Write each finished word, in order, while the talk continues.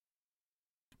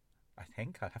I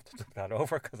think I'll have to look that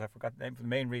over because I forgot the name. The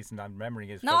main reason I'm remembering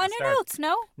is No, from on the your start. notes,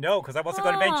 no? No, because I wasn't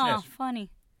going to mention Oh, it. funny.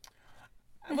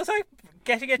 Was I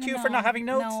getting at you for not having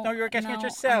notes? No, you were getting at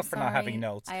yourself for not having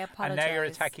notes. I And now you're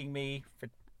apologise. attacking me for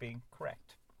being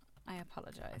correct. I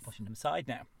apologise. I'm pushing them aside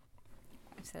now.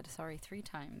 I've said sorry 3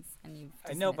 times and you've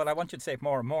I know, but I dismissed. want you to say it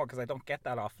more and more because I don't get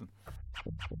that often.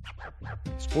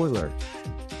 Spoiler.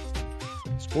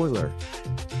 Spoiler.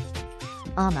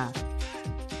 Ama.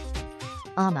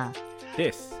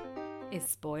 This. is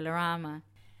Spoilerama.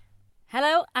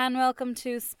 Hello and welcome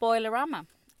to Spoilerama.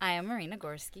 I am Marina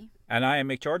Gorski. And I am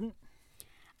Mick Jordan.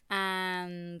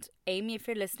 And Amy, if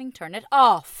you're listening, turn it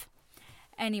off.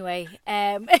 Anyway,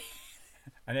 And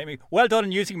Amy, well done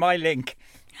in using my link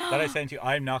that I sent you.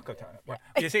 I'm not going to turn it. Well,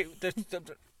 you see,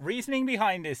 the reasoning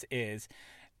behind this is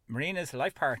Marina's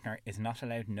life partner is not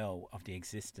allowed to know of the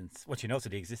existence. Well, she knows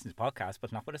of the existence of the podcast,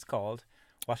 but not what it's called,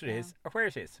 what it is, or where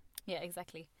it is. yeah,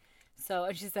 exactly. So,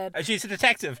 and she said, And she's a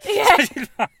detective. Yeah. So she'll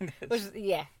find it. which is,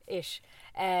 yeah, ish.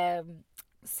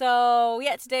 So,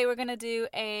 yeah, today we're going to do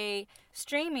a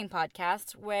streaming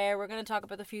podcast where we're going to talk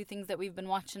about a few things that we've been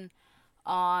watching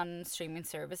on streaming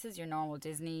services, your normal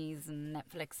Disneys and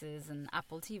Netflixes and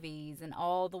Apple TVs and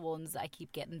all the ones that I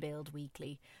keep getting billed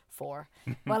weekly for.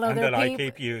 While And other that I people,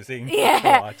 keep using to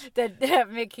yeah, watch. that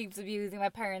Mick keeps abusing, my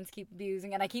parents keep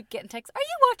abusing, and I keep getting texts, are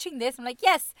you watching this? I'm like,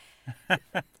 yes.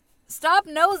 Stop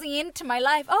nosing into my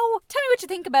life. Oh, tell me what you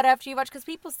think about it after you watch, because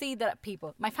people see that,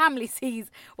 my family sees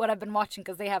what I've been watching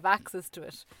because they have access to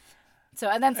it. So,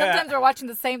 and then sometimes we're watching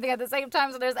the same thing at the same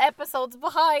time, so there's episodes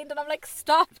behind, and I'm like,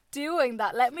 stop doing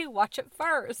that. Let me watch it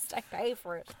first. I pay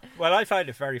for it. Well, I find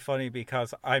it very funny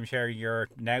because I'm sharing your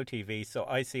Now TV, so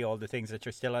I see all the things that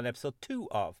you're still on episode 2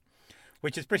 of,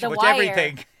 which is pretty The much Wire.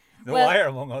 everything. The Well- Wire,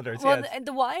 among others, Well, yes.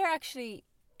 the Wire, actually,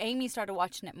 Amy started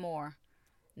watching it more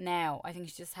now. I think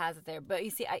she just has it there. But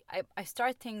you see, I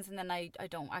start things and then I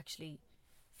don't actually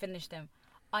finish them.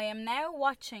 I am now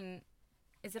watching,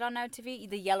 is it on Now TV?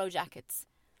 The Yellow Jackets.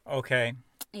 Okay.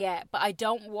 Yeah, but I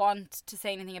don't want to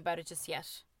say anything about it just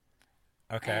yet.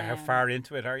 Okay, how far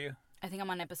into it are you? I think I'm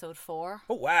on episode 4.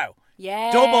 Oh, wow.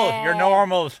 Yeah. Double your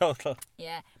normal total.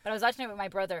 Yeah, but I was watching it with my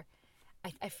brother.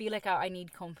 I feel like I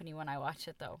need company when I watch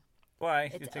it, though. Why?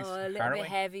 You It's think a little harrowing?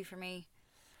 bit heavy for me.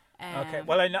 Okay.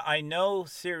 Well, I know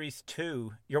Series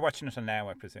 2. You're watching it on Now,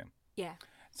 I presume. Yeah.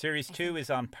 Series 2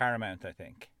 is on Paramount, I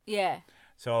think. Yeah.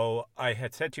 So I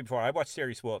had said to you before, I watched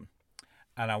Series 1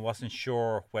 and I wasn't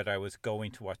sure whether I was going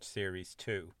to watch Series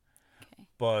 2. Okay.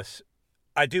 But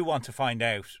I do want to find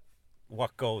out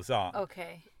what goes on.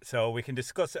 Okay. So we can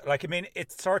discuss it. Like, I mean,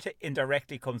 it sort of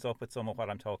indirectly comes up with some of what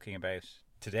I'm talking about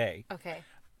today. Okay.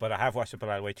 But I have watched it, but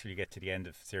I'll wait till you get to the end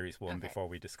of Series 1 Okay. before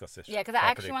we discuss it. Yeah, because I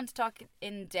properly actually want to talk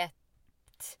in depth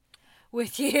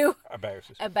with you about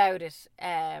it. about it.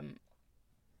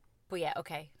 But yeah,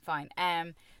 okay, fine.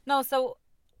 No, so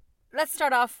let's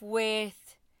start off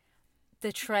with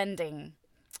the trending.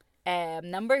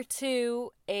 Number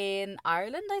 2 in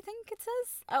Ireland, I think it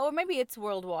says, or maybe it's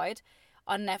worldwide,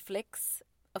 on Netflix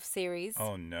of series.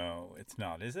 Oh, no, it's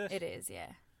not, is it? It is,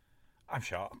 yeah. I'm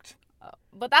shocked.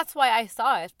 But that's why I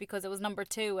saw it, because it was number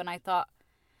 2, and I thought,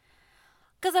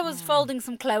 because I was folding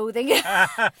some clothing,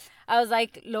 I was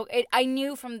like, look, I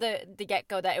knew from the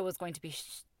get-go that it was going to be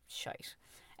shite.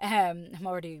 I'm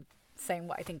already saying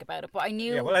what I think about it, but I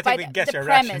knew Yeah, well, I by think we can guess the your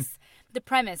premise. reaction. The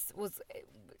premise was,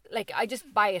 like, I just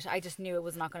knew it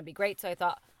was not going to be great, so I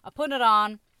thought, I'll put it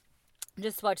on,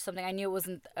 just watch something. I knew it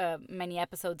wasn't many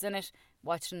episodes in it,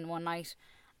 watched it in one night,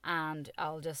 and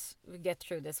I'll just get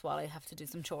through this while I have to do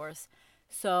some chores.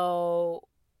 So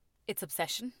it's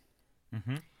Obsession.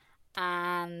 Mm-hmm.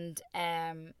 And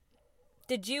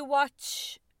did you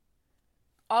watch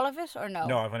all of it or no?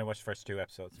 No, I've only watched the first 2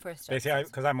 episodes. First Basically,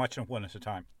 episodes. because I'm watching it one at a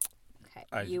time. Okay.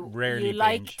 I you rarely you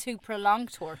like binge. to prolong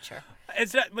torture.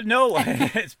 It's not, but no,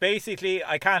 it's basically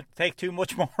I can't take too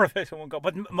much more of it in one go.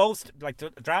 But most, like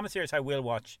the drama series, I will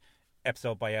watch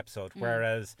episode by episode,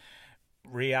 whereas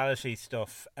reality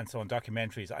stuff and so on,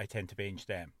 documentaries, I tend to binge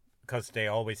them because they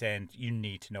always end. You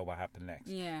need to know what happened next.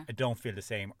 Yeah. I don't feel the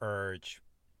same urge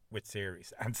with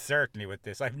series, and certainly with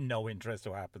this, I have no interest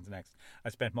in what happens next. I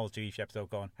spent most of each episode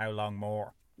going, how long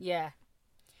more? Yeah.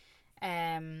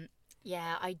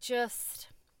 Yeah, I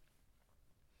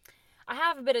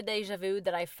have a bit of deja vu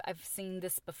that I've seen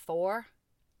this before,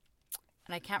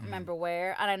 and I can't remember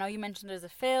where. And I know you mentioned there's a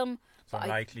film. So but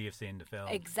likely you've seen the film.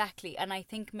 Exactly, and I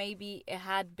think maybe it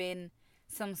had been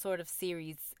some sort of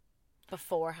series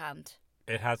beforehand.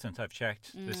 It hasn't. I've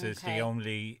checked. This is okay. the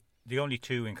only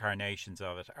 2 incarnations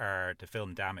of it are the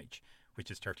film Damage, which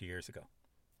is 30 years ago,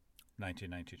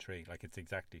 1993. Like it's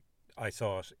exactly I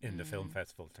saw it in the film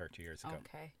festival 30 years ago.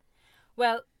 Okay.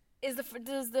 Well,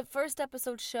 does the first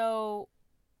episode show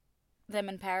them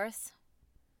in Paris?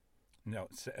 No,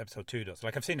 episode 2 does.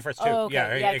 Like, I've seen the first 2. Oh,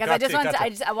 okay. Yeah, because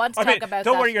I want to I mean, talk about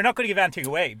don't that. worry, you're not going to give anything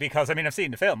away because, I mean, I've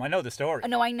seen the film. I know the story.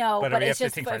 No, I know, but we it's have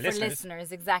just to think for our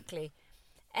listeners. Exactly.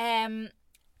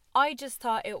 I just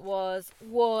thought it was,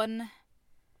 one,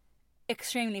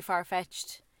 extremely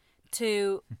far-fetched,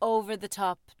 two,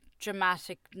 over-the-top,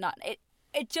 dramatic.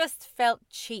 It just felt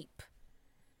cheap.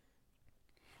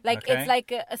 Like, Okay. it's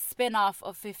like a spin-off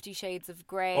of 50 Shades of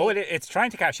Grey. Oh, it's trying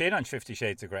to cash in on 50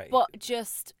 Shades of Grey. But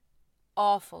just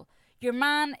awful. Your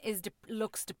man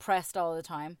looks depressed all the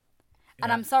time. And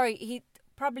Yeah. I'm sorry, he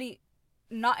probably,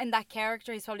 not in that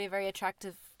character, he's probably a very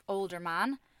attractive older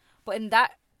man. But in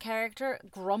that character,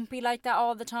 grumpy like that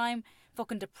all the time,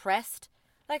 fucking depressed.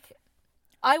 Like,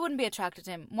 I wouldn't be attracted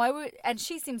to him. And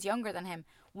she seems younger than him.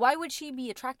 Why would she be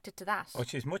attracted to that? Oh,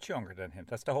 she's much younger than him.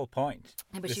 That's the whole point.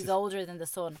 Yeah, but This she's is- older than the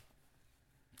son.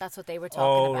 That's what they were talking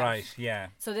about. Oh, right, yeah.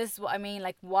 So this is what I mean.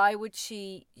 Like, why would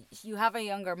she? You have a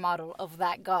younger model of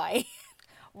that guy.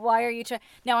 Why are you trying?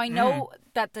 Now I know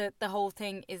that the whole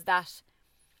thing is that.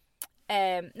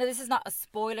 Now this is not a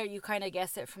spoiler. You kind of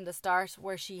guess it from the start,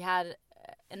 where she had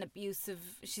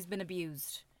she's been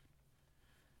abused.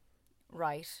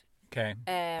 Right. Okay.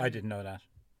 I didn't know that.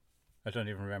 I don't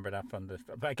even remember that from the...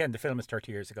 But again, the film is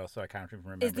 30 years ago, so I can't even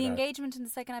remember Is the that. engagement in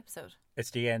the second episode? It's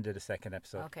the end of the second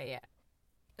episode. Okay, yeah.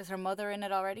 Is her mother in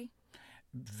it already?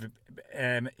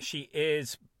 She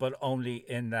is, but only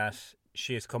in that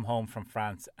she has come home from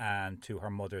France and to her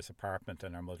mother's apartment,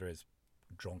 and her mother is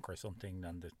drunk or something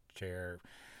on the chair.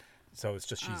 So it's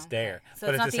just she's there. So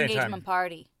but it's at not the the same engagement time,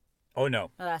 party. Oh, no.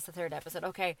 No, that's the third episode.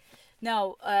 Okay.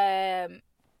 No,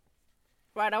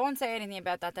 right, I won't say anything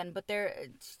about that then, but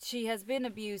she has been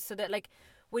abused, so that, like,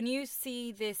 when you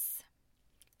see this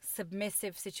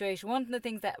submissive situation, one of the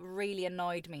things that really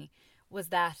annoyed me was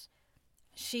that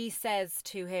she says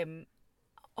to him,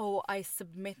 "Oh, I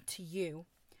submit to you,"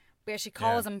 where she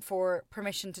calls him for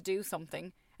permission to do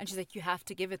something, and she's like, "You have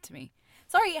to give it to me."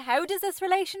 Sorry, how does this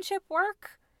relationship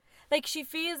work? Like, she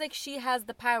feels like she has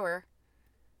the power.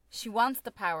 She wants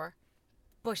the power,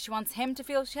 but she wants him to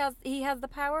feel he has the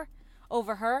power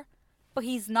over her, but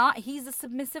he's not. He's a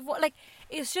submissive one. Like,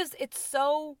 it's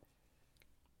so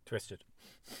Twisted.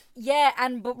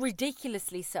 but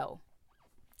ridiculously so.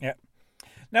 Yeah.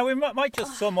 Now, we might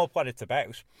just sum up what it's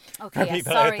about. Okay, yeah,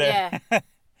 People out sorry, there. yeah.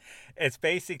 It's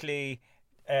basically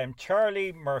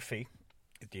Charlie Murphy,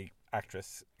 the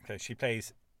actress, because she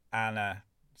plays Anna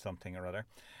something or other,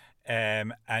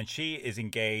 and she is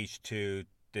engaged to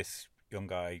this young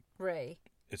guy. Ray.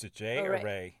 Is it Jay or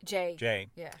Ray? Jay. Jay.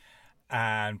 Yeah.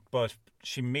 But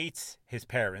she meets his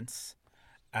parents,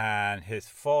 and his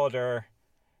father,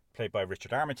 played by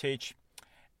Richard Armitage,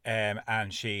 and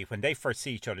when they first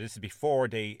see each other, this is before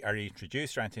they are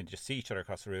introduced or anything, they just see each other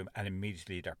across the room, and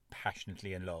immediately they're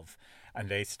passionately in love, and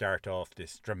they start off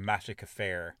this dramatic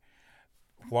affair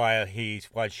while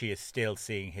she is still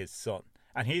seeing his son,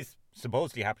 and he's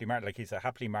supposedly happily married, like he's a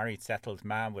happily married, settled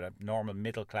man with a normal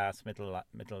middle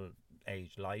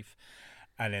aged life.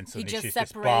 And then suddenly he she's just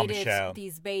this bombshell. separated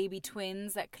these baby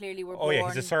twins that clearly were born. Oh yeah,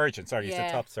 he's a surgeon. Sorry, he's Yeah.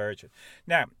 a top surgeon.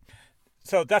 Now,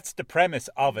 so that's the premise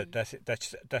of it.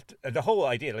 That the whole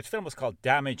idea. Like, the film was called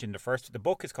Damage in the first. The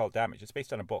book is called Damage. It's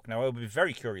based on a book. Now, I would be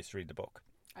very curious to read the book.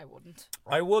 I wouldn't.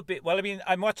 I would be. Well, I mean,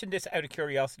 I'm watching this out of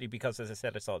curiosity because, as I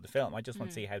said, I saw the film. I just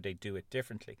want to see how they do it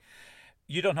differently.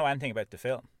 You don't know anything about the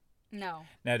film. No.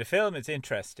 Now, the film is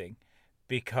interesting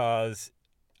because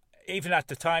even at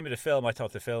the time of the film, I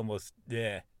thought the film was,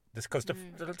 because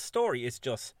the story is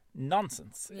just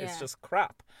nonsense. Yeah. It's just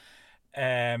crap.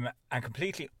 And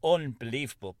completely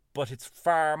unbelievable. But it's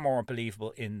far more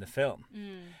believable in the film.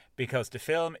 Because the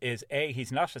film is,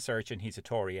 he's not a surgeon, he's a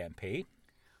Tory MP.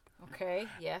 Okay,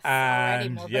 yes. Already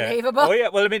more believable. Oh yeah,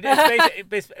 well I mean,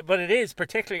 but it is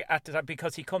particularly at the time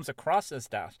because he comes across as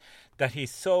that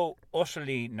he's so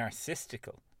utterly narcissistic,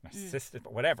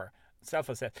 whatever,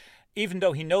 self-obsessed. Even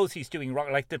though he knows he's doing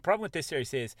wrong, like the problem with this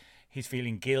series is he's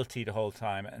feeling guilty the whole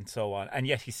time and so on, and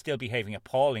yet he's still behaving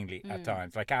appallingly at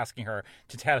times, like asking her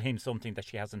to tell him something that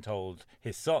she hasn't told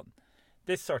his son.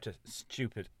 This sort of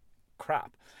stupid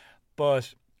crap.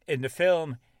 But in the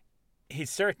film, he's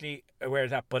certainly aware of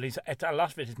that, but a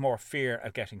lot of it is more fear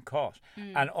of getting caught.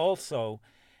 And also,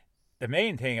 the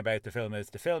main thing about the film is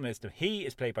that he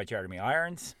is played by Jeremy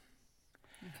Irons,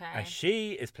 and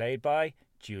she is played by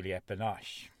Juliette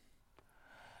Binoche.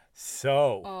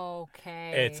 So,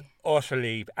 it's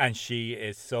utterly, and she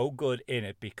is so good in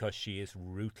it because she is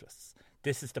ruthless.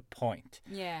 This is the point.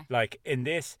 Yeah. Like, in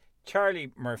this,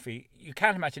 Charlie Murphy, you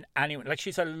can't imagine anyone. Like,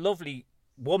 she's a lovely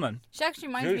woman. She actually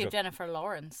reminds me of Jennifer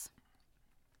Lawrence.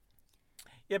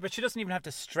 Yeah, but she doesn't even have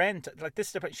the strength. Like,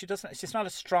 this, she doesn't. She's not a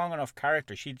strong enough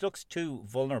character. She looks too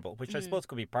vulnerable, which I suppose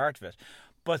could be part of it.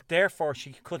 But therefore,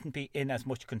 she couldn't be in as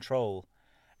much control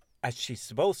as she's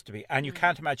supposed to be. And you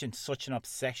can't imagine such an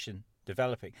obsession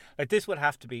developing. Like, this would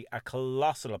have to be a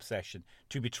colossal obsession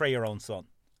to betray your own son.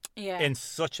 Yeah. In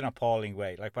such an appalling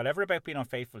way. Like, whatever about being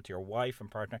unfaithful to your wife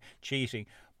and partner, cheating,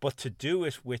 but to do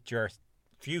it with your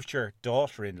future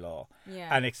daughter-in-law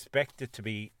and expect it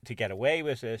to get away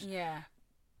with it. Yeah.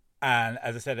 And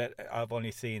as I said, I've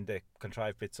only seen the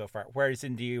contrived bit so far. Whereas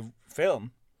in the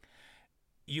film,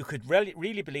 you could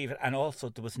really believe it, and also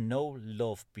there was no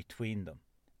love between them.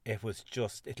 It was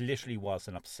just, it literally was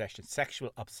an obsession,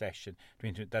 sexual obsession,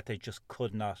 that they just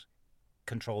could not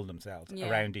control themselves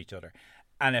around each other.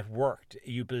 And it worked.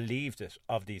 You believed it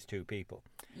of these two people.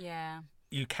 Yeah.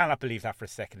 You cannot believe that for a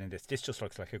second in this. This just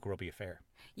looks like a grubby affair.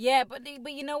 Yeah, but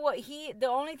you know what? The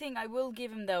only thing I will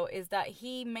give him, though, is that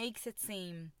he makes it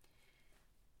seem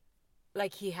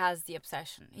like he has the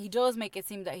obsession. He does make it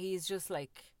seem that he's just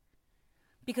like,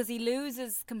 because he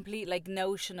loses complete like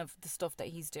notion of the stuff that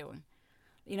he's doing.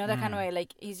 You know, that kind of way.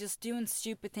 Like, he's just doing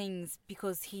stupid things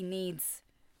because he needs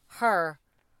her,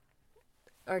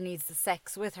 or needs the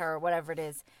sex with her, or whatever it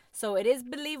is. So it is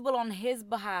believable on his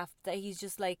behalf that he's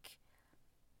just like,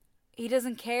 he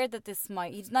doesn't care that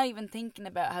he's not even thinking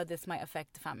about how this might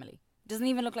affect the family. It doesn't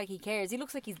even look like he cares. He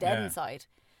looks like he's dead inside.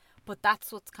 But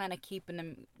that's what's kind of keeping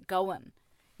him going.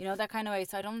 You know, that kind of way.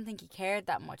 So I don't think he cared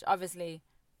that much. Obviously,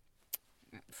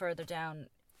 further down,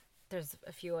 there's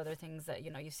a few other things that,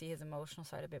 you know, you see his emotional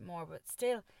side a bit more. But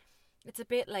still, it's a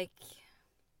bit like,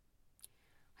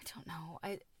 I don't know.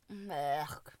 I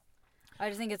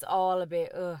just think it's all a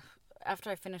bit, After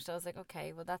I finished, I was like,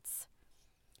 okay, well, that's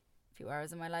a few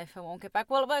hours of my life I won't get back.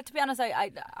 Well, to be honest,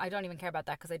 I don't even care about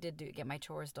that, because I did get my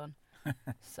chores done.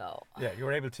 So yeah, you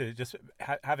were able to just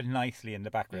have it nicely in the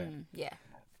background. Yeah.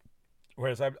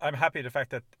 Whereas I'm happy with the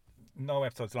fact that no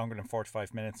episode's longer than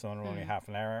 45 minutes, so only half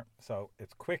an hour, so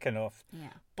it's quick enough.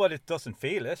 Yeah. But it doesn't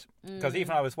feel it, because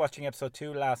even I was watching episode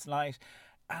 2 last night,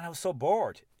 and I was so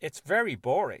bored. It's very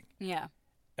boring. Yeah.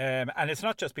 And it's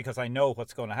not just because I know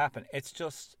what's going to happen. It's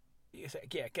just, you say,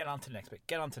 yeah, get on to the next bit,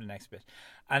 get on to the next bit.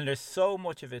 And there's so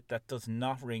much of it that does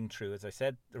not ring true. As I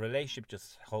said, the relationship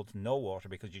just holds no water,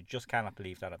 because you just cannot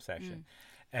believe that obsession.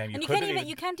 And you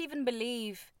can't even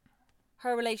believe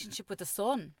her relationship with the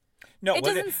son. No, it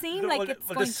doesn't seem like it's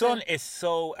going the son is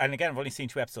so, and again, I've only seen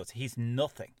 2 episodes. He's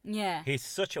nothing. Yeah. He's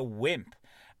such a wimp,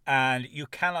 and you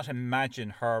cannot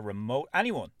imagine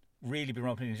anyone really be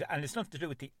rumping into, and it's nothing to do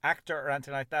with the actor or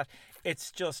anything like that.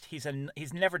 It's just he's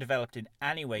never developed in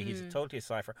any way. He's totally a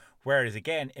cipher. Whereas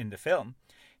again in the film,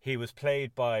 he was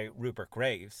played by Rupert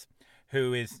Graves,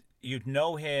 who is, you'd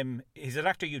know him. He's an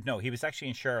actor you'd know. He was actually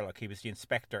in Sherlock. He was the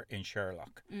inspector in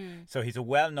Sherlock. So he's a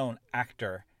well-known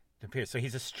actor. So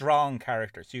he's a strong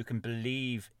character, so you can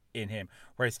believe in him.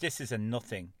 Whereas this is a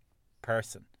nothing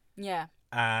person. Yeah.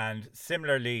 And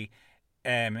similarly,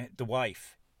 the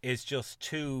wife is just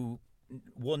too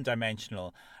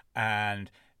one-dimensional and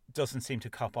doesn't seem to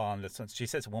cop on. She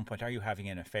says at one point, "Are you having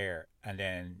an affair?" and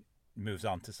then moves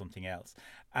on to something else.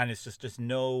 And it's just, there's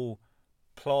no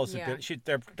plausibility.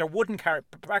 Yeah. They're wooden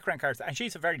background characters, and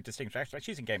she's a very distinct actor. Like,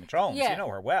 she's in Game of Thrones. You know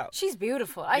her well. She's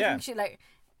beautiful. I think she, like,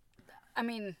 I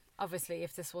mean, obviously,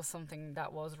 if this was something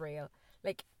that was real,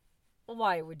 like,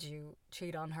 why would you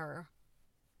cheat on her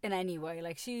in any way?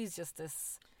 Like, she's just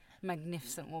this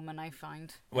magnificent woman, I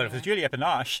find. Well, if it's Juliette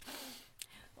Binoche.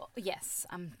 Well, yes,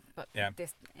 but yeah.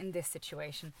 in this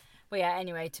situation. But yeah,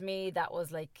 anyway, to me, that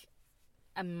was like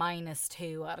a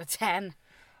 -2 out of 10,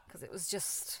 because it was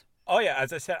just... Oh yeah,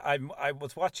 as I said, I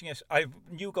was watching it. I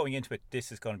knew going into it,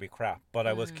 this is going to be crap. But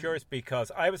I was curious,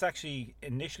 because I was actually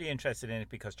initially interested in it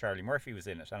because Charlie Murphy was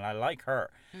in it, and I like her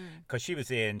because she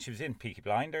was in Peaky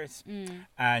Blinders,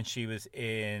 and she was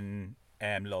in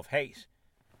Love Hate,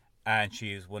 and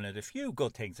she's one of the few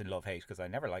good things in Love Hate, because I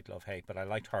never liked Love Hate, but I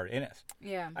liked her in it.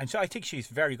 Yeah, and so I think she's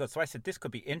very good. So I said this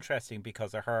could be interesting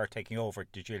because of her taking over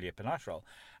the Juliette Binoche role,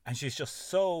 and she's just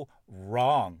so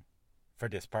wrong for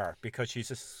this part, because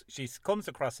she comes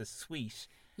across as sweet,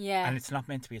 and it's not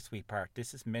meant to be a sweet part.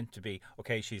 This is meant to be,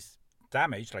 okay, she's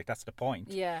damaged, like that's the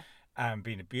point, and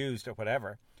being abused or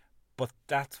whatever, but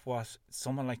that's what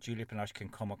someone like Juliette Binoche can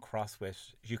come across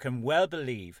with. You can well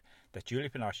believe that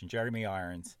Juliette Binoche and Jeremy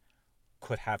Irons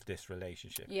could have this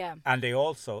relationship, and they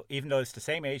also, even though it's the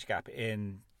same age gap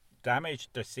in Damage,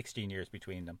 there's 16 years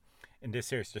between them. In this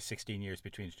series, there's 16 years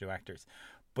between the two actors.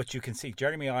 But you can see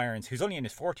Jeremy Irons, who's only in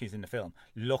his 40s in the film,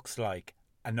 looks like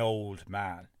an old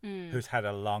man who's had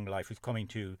a long life, who's coming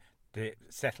to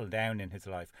settle down in his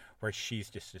life, where she's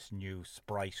just this new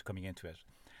sprite coming into it.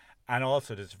 And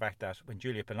also there's the fact that when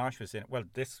Juliette Binoche was in it, well,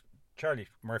 Charlie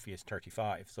Murphy is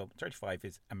 35, so 35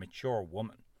 is a mature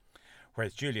woman,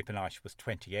 whereas Juliette Binoche was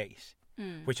 28,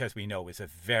 which, as we know, is a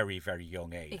very, very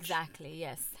young age. Exactly,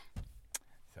 yes.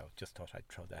 So just thought I'd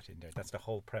throw that in there. That's the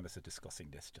whole premise of discussing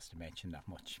this, just to mention that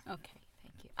much. Okay,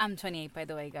 thank you. I'm 28, by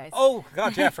the way, guys. Oh,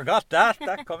 God, yeah, forgot that.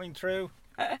 That coming through.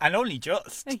 And only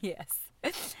just. Yes.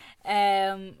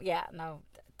 Yeah, no,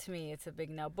 to me it's a big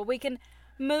no. But we can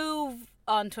move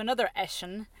on to another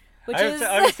Eshen, which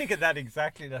I was thinking that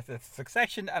exactly. That's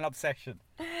succession and obsession.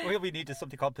 We needed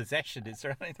something called possession. Is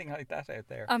there anything like that out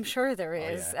there? I'm sure there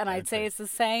is. Yeah, and I'd say it's the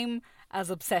same as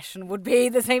obsession would be,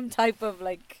 the same type of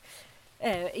like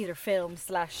either film /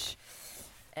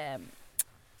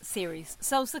 series.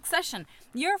 So Succession,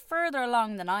 you're further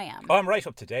along than I am. Oh, I'm right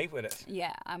up to date with it.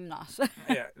 Yeah, I'm not.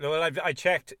 Yeah, well, I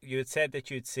checked. You had said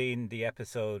that you'd seen the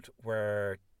episode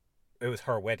where it was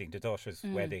her wedding, the daughter's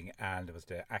wedding, and there was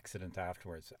the accident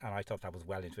afterwards. And I thought that was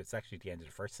well into it. It's actually the end of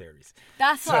the first series.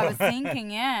 That's what I was thinking,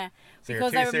 yeah. So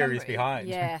you're two series behind.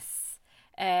 Yes.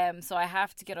 So I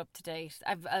have to get up to date.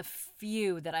 I've a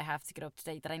few that I have to get up to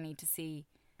date that I need to see.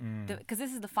 Because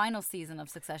this is the final season of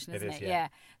Succession, isn't it? Yeah.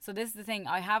 So this is the thing.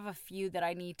 I have a few that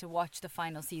I need to watch the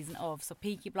final season of. So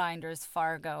Peaky Blinders,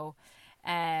 Fargo,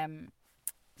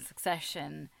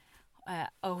 Succession,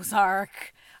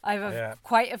 Ozark. I have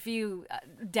quite a few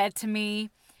Dead to Me.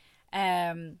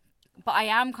 But I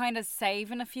am kind of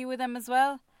saving a few of them as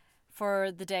well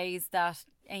for the days that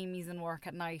Amy's in work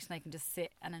at night and I can just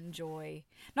sit and enjoy.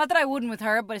 Not that I wouldn't with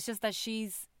her, but it's just that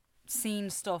she's seen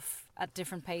stuff at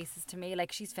different paces to me.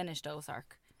 Like, she's finished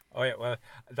Ozark. Oh yeah, well,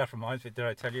 that reminds me. Did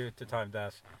I tell you at the time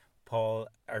that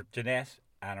Jeanette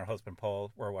and her husband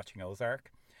Paul were watching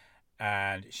Ozark,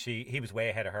 and he was way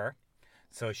ahead of her,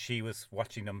 so she was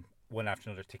watching them one after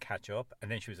another to catch up,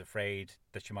 and then she was afraid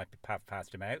that she might have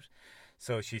passed him out.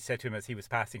 So she said to him as he was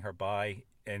passing her by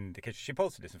in the kitchen, she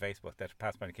posted this on Facebook, that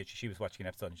passed by in the kitchen, she was watching an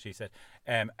episode, and she said,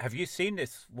 have you seen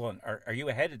this one? Are you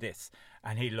ahead of this?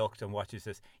 And he looked and watches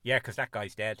this. Yeah, because that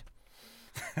guy's dead.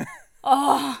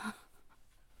 Oh.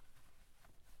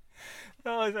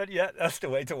 No, I said, yeah, that's the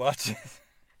way to watch it.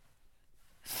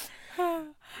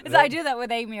 I do that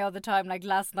with Amy all the time. Like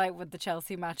last night with the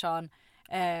Chelsea match on,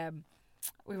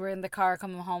 we were in the car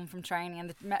coming home from training,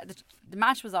 and the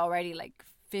match was already like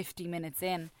 50 minutes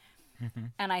in.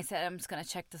 And I said, I'm just going to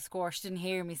check the score. She didn't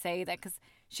hear me say that because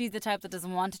she's the type that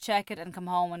doesn't want to check it and come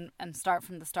home and start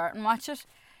from the start and watch it.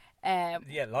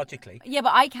 Yeah, logically. Yeah,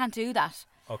 but I can't do that.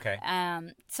 Okay.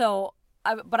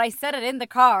 But I said it in the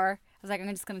car. I was like, I'm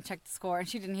just going to check the score. And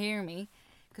she didn't hear me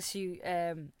because she,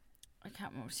 I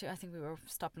can't remember. I think we were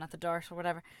stopping at the Dart or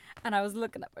whatever. And I was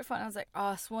looking at my phone. I was like,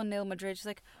 oh, it's 1-0 Madrid. She's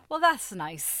like, well, that's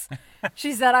nice.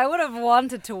 She said, I would have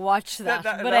wanted to watch that.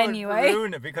 But anyway. Would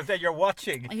ruin it, because then you're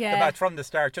watching the match from the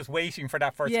start, just waiting for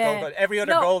that first goal. But every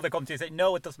other goal that comes to you, say,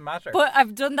 no, it doesn't matter. But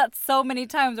I've done that so many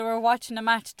times where we're watching a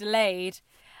match delayed.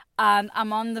 And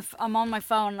I'm on my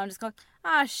phone and I'm just going,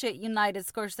 shit, United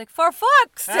scored. She's like, for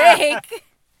fuck's sake.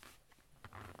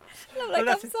 I'm like,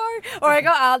 I'm sorry. Or I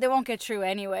go, they won't get through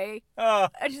anyway. And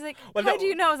she's like, how do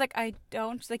you know? I was like, I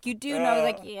don't. She's like, you do know? I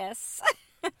was like, yes.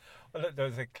 Well, there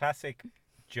was a classic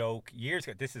joke years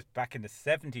ago. This is back in the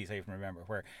 70s, I even remember,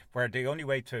 where the only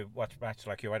way to watch a match,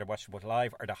 like you either watch it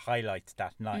live or the highlights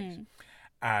that night.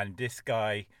 And this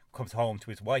guy comes home to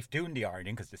his wife doing the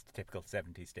ironing, because it's the typical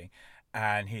 70s thing.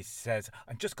 And he says,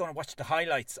 I'm just going to watch the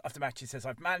highlights of the match. He says,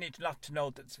 I've managed not to know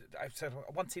that. I said,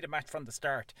 I want to see the match from the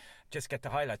start. Just get the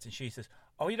highlights. And she says,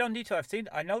 oh, you don't need to.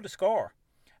 I know the score.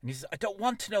 And he says, I don't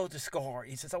want to know the score.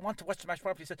 He says, I want to watch the match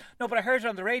properly. He says, no, but I heard it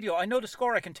on the radio. I know the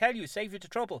score. I can tell you. Save you the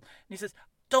trouble. And he says,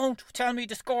 don't tell me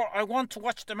the score. I want to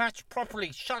watch the match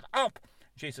properly. Shut up.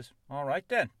 And she says, all right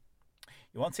then.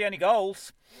 You won't see any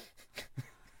goals.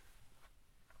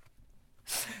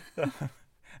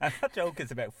 And that joke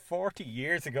is about 40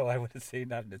 years ago. I would have seen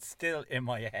that, and it's still in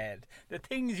my head. The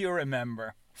things you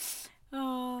remember.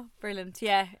 Oh, brilliant.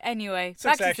 Yeah. Anyway,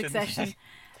 Succession. Back to Succession.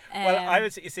 Well,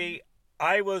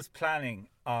 I was planning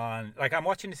on, like, I'm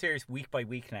watching the series week by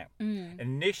week now.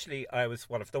 Initially,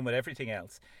 what I've done with everything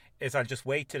else is I'll just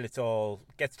wait till it's all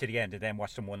gets to the end and then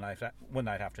watch them one night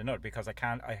after another, because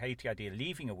I hate the idea of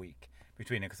leaving a week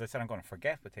between it, because I said I'm going to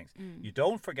forget with things. You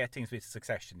don't forget things with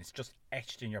Succession. It's just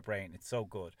etched in your brain. It's so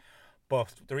good.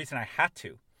 But the reason I had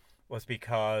to was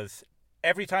because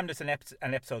every time there's an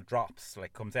episode drops,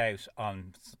 like comes out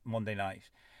on Monday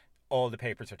night, all the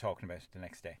papers are talking about it the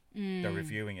next day. They're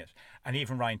reviewing it. And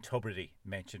even Ryan Tubridy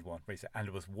mentioned one. And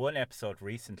there was one episode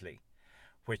recently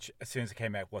which as soon as it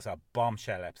came out was a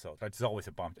bombshell episode. It's always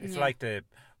a bomb. It's Yeah. like the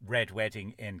Red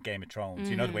Wedding in Game of Thrones.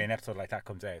 You know the way an episode like that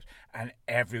comes out, and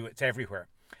it's everywhere.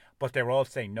 But they were all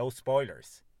saying no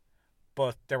spoilers,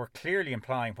 but they were clearly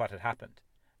implying what had happened.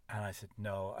 And I said,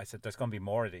 no. I said, there's going to be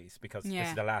more of these because this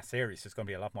is the last series. There's going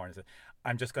to be a lot more. And I said,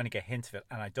 I'm just going to get hints of it.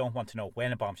 And I don't want to know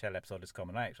when a bombshell episode is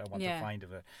coming out. I want to find it.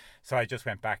 So I just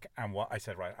went back and I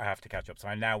said, right, I have to catch up. So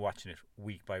I'm now watching it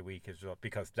week by week as well.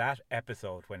 Because that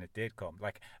episode, when it did come,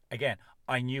 like, again,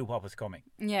 I knew what was coming.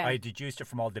 Yeah. I deduced it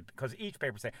from all the... Because each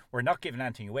paper saying, we're not giving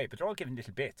anything away, but they're all giving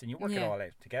little bits. And you work it all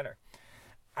out together.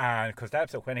 And because that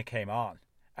episode, when it came on,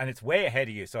 and it's way ahead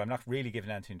of you, so I'm not really giving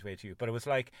anything away to you. But it was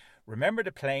like, remember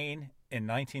the plane in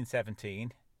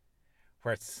 1917,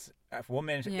 where it's at 1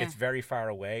 minute it's very far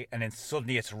away, and then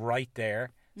suddenly it's right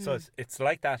there. So it's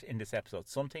like that in this episode.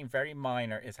 Something very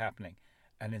minor is happening,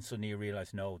 and then suddenly you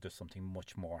realise, no, there's something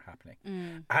much more happening,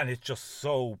 and it's just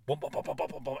so boom, boom, boom, boom, boom,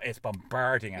 boom, boom, it's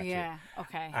bombarding at you. Yeah.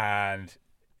 Okay. And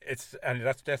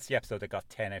that's the episode that got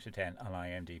 10 out of 10 on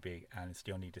IMDb, and it's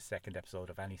only the second episode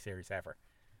of any series ever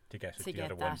to get it. The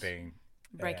other one being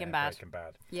Breaking Bad.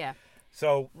 Yeah.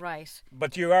 So right.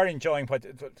 But you are enjoying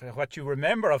what you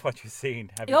remember of what you've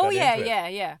seen. Have you Oh got yeah, into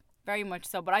it? yeah, very much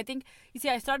so. But I think you see,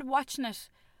 I started watching it.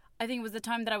 I think it was the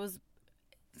time that I was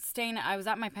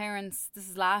at my parents'. This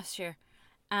is last year,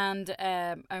 and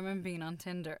I remember being on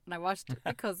Tinder, and I watched it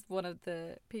because one of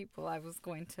the people I was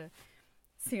going to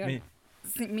see on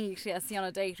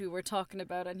a date, we were talking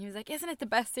about it, and he was like, isn't it the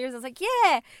best series? I was like,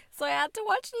 yeah. So I had to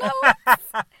watch loads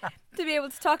to be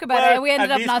able to talk about it, and we ended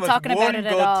up not talking about it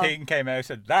at all. One good thing came out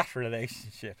of that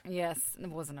relationship. Yes, it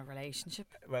wasn't a relationship.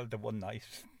 Well, the one night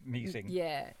meeting.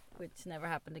 Yeah, which never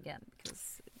happened again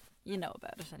because you know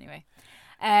about it anyway.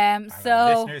 So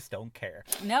our listeners don't care.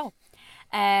 No.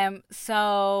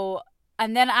 So,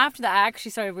 and then after that, I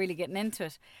actually started really getting into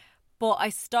it. But I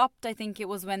stopped, I think it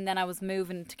was when then I was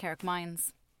moving to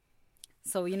Carrickmines.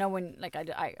 So, you know, when like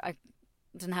I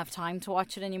didn't have time to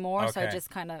watch it anymore. So I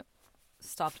just kind of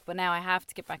stopped. But now I have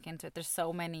to get back into it. There's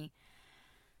so many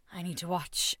I need to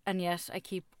watch. And yet I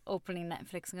keep opening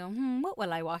Netflix and going, what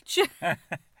will I watch?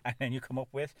 And then you come up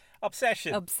with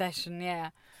Obsession. Obsession,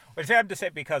 yeah. Well, it's hard to say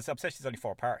because Obsession is only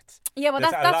 4 parts. Yeah, well,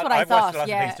 that's what I thought. I've watched a lot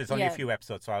of things. There's only a few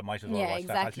episodes, so I might as well watch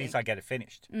that. At least I get it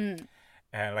finished.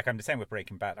 Like I'm the same with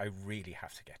Breaking Bad. I really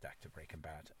have to get back to Breaking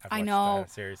Bad. I know.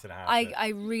 The series that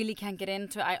I really can't get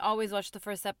into it. I always watch the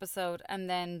first episode and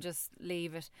then just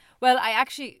leave it. Well,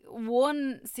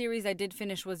 one series I did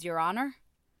finish was Your Honor.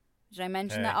 Did I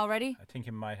mention that already? I think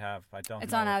you might have. I don't know.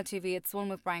 It's on Now TV. It's one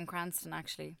with Bryan Cranston,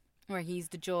 actually, where he's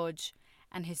the judge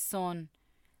and his son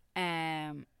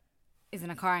is in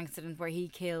a car accident where he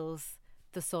kills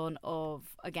the son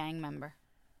of a gang member.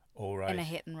 Oh, right. In a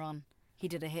hit and run. He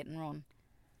did a hit and run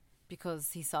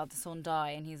because he saw the son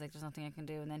die and he's like, there's nothing I can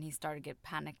do. And then he started to get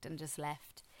panicked and just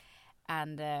left.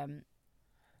 And that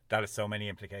has so many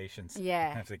implications.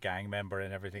 Yeah. As a gang member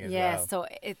and everything as well. Yeah, so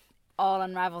it all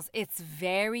unravels. It's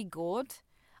very good.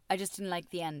 I just didn't like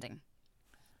the ending.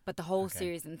 But the whole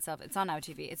series in itself, it's on Now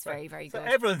TV. It's very, very good.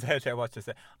 Everyone's out there watching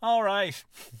this. All right.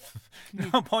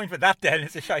 No point with that then.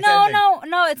 It's a shite ending.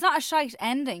 No, it's not a shite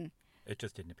ending. It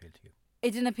just didn't appeal to you.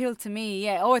 It didn't appeal to me,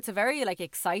 yeah. Oh, it's a very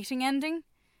exciting ending.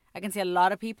 I can see a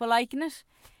lot of people liking it.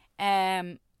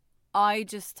 I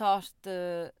just thought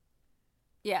I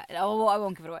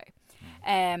won't give it away.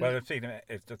 Well,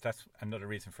 that's another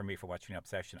reason for me for watching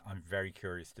Obsession. I'm very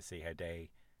curious to see how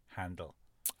they handle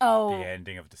the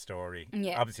ending of the story.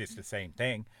 Yeah. Obviously, it's the same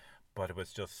thing, but it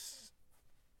was just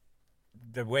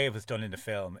the way it was done in the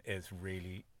film is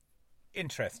really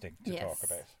interesting to talk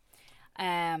about.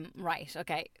 Right.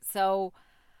 Okay. So,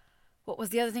 what was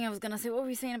the other thing I was going to say? What were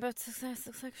we saying about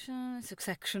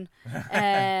Succession?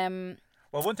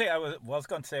 Well, one thing I was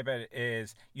going to say about it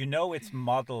is, it's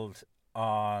modelled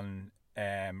on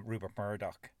Rupert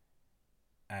Murdoch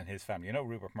and his family.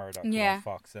 Rupert Murdoch,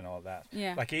 Fox and all that.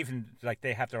 Yeah.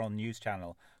 They have their own news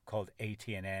channel called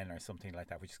ATN or something like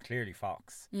that, which is clearly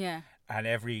Fox. Yeah. And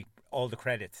all the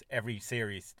credits, every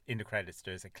series in the credits,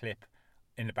 there's a clip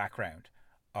in the background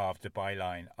of the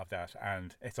byline of that,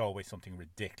 and it's always something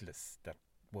ridiculous that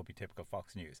will be typical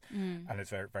Fox News, and it's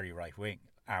very, very right wing.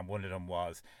 And one of them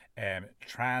was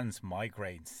trans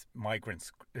migrants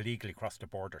illegally crossed the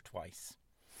border twice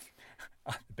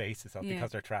on the basis of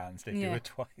because they're trans, they do it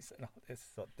twice and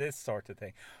all this sort of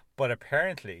thing. But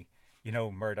apparently,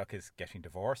 Murdoch is getting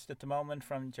divorced at the moment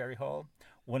from Jerry Hall.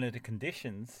 One of the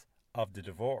conditions of the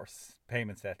divorce,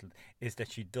 payment settled, is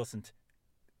that she doesn't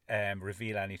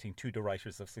reveal anything to the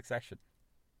writers of Succession.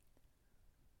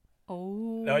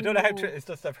 Oh. Now, I don't know how true. It's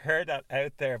just I've heard that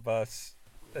out there, but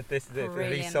that this is it. And he's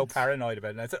Brilliant. so paranoid about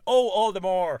it. And I said, oh, all the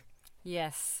more.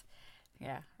 Yes.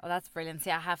 Yeah. Oh, that's brilliant.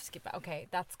 See, I have to skip that. Okay,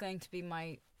 that's going to be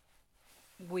my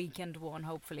weekend one,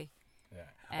 hopefully.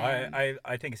 Yeah.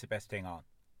 I think it's the best thing on.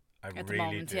 I At the really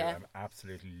moment, do. yeah. I'm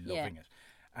absolutely loving it.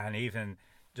 And even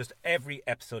just every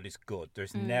episode is good.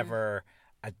 There's never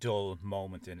a dull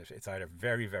moment in it. It's either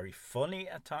very, very funny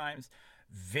at times,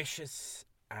 vicious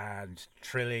and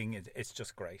thrilling. It's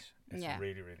just great. It's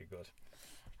really, really good.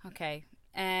 Okay.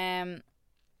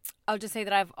 I'll just say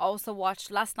that I've also watched,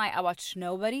 last night I watched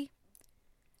Nobody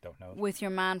Don't know. with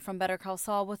your man from Better Call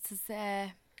Saul. What's his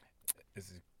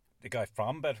Is it the guy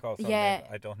from Better Call Saul? Yeah.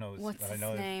 I don't know. what's I his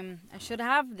know name? I should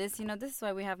have this. This is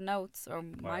why we have notes, or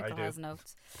Michael do. has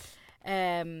notes.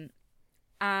 And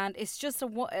it's just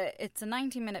it's a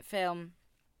 90-minute film,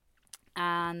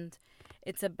 and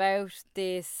it's about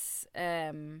this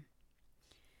I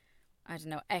don't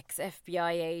know,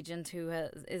 ex-FBI agent who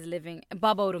is living,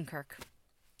 Bob Odenkirk.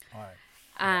 All right.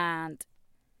 And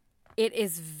it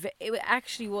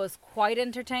actually was quite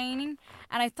entertaining,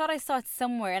 and I thought I saw it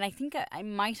somewhere, and I think I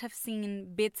might have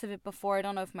seen bits of it before. I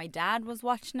don't know if my dad was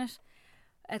watching it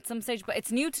at some stage, but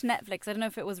it's new to Netflix. I don't know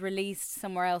if it was released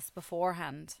somewhere else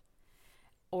beforehand,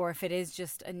 or if it is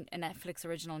just a Netflix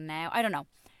original now. I don't know.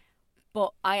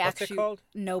 But What's it called?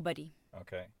 Nobody.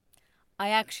 Okay. I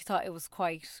actually thought it was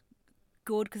quite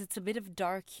good because it's a bit of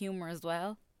dark humour as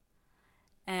well.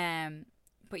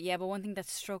 But one thing that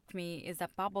struck me is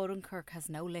that Bob Odenkirk has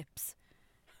no lips.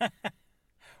 Well,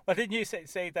 didn't you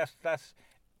say that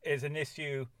is an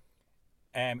issue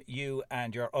you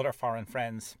and your other foreign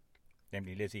friends,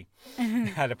 namely Lizzie,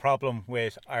 had a problem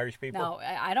with Irish people? No,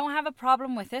 I don't have a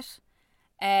problem with it.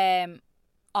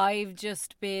 I've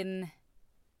just been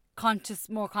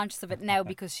more conscious of it now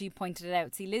because she pointed it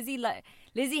out. See,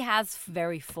 Lizzie has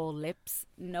very full lips,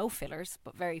 no fillers,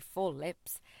 but very full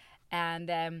lips,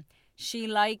 and she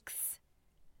likes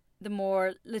the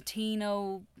more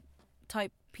Latino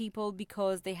type people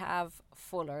because they have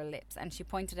fuller lips. And she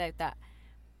pointed out that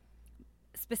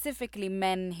specifically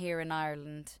men here in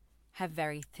Ireland have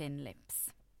very thin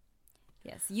lips.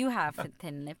 Yes, you have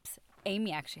thin lips.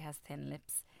 Amy actually has thin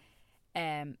lips.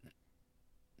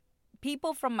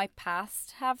 People from my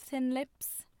past have thin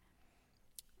lips.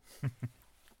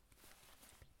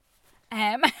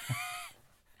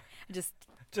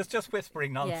 Just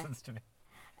whispering nonsense to me.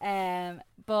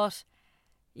 But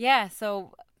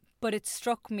it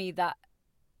struck me that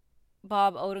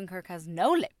Bob Odenkirk has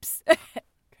no lips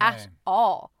at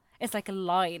all. It's like a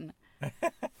line.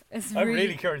 I'm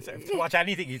really curious to watch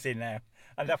anything he's in now,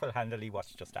 and that will handily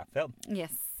watch just that film.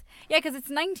 Yes, yeah, because it's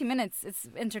 90 minutes. It's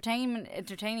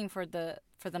entertaining for the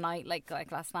night, like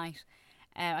last night.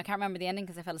 I can't remember the ending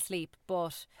because I fell asleep.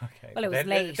 But well, it was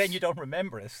late. Then you don't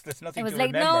remember it. There's nothing to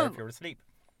late. remember No. if you're asleep.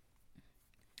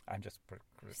 I'm just.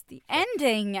 It's the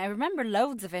ending. I remember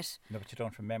loads of it. No, but you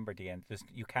don't remember the end.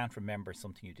 You can't remember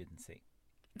something you didn't see.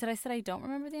 Did I say I don't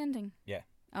remember the ending? Yeah.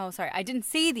 Oh, sorry. I didn't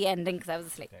see the ending because I was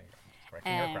asleep. There you go.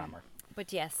 Correcting your grammar.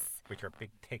 But yes. With your big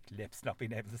thick lips, not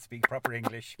being able to speak proper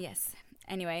English. Yes.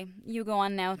 Anyway, you go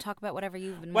on now. Talk about whatever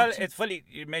you've been Well, watching. it's funny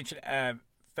you mentioned. I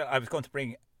was going to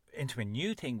bring into a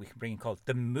new thing we can bring called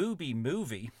the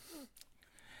Movie,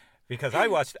 because I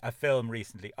watched a film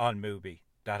recently on Mubi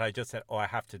that I just said, I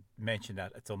have to mention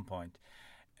that at some point.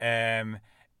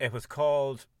 It was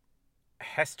called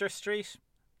Hester Street.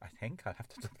 I think I'll have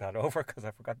to look that over because I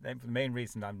forgot the name. The main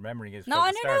reason I'm remembering is no, from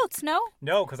on the your start. notes, no?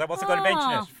 No, because I wasn't going to mention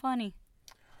Oh, it. funny.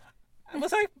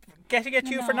 Was I getting at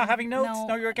you for not having notes?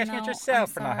 No, you were getting at yourself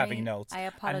I'm for not having sorry. notes. I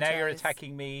And now you're apologise.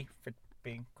 attacking me for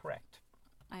being correct.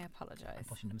 I apologise.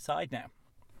 Pushing them aside now.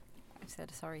 I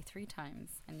said sorry 3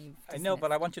 times and you've I know,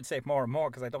 but I want you to say it more and more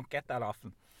because I don't get that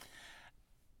often.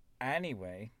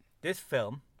 Anyway, this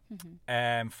film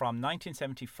from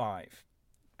 1975,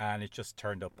 and it just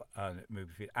turned up on a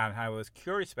movie feed. And how I was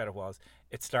curious about it was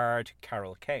it starred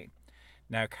Carol Kane.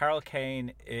 Now, Carol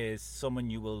Kane is someone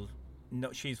you will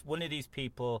know. She's one of these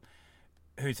people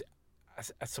who's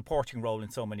a supporting role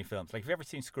in so many films. Like, have you ever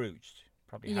seen Scrooged?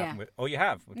 Probably haven't. You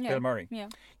have with Bill Murray. Yeah.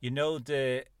 You know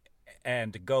the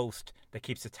ghost that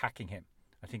keeps attacking him.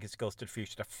 I think it's Ghost of the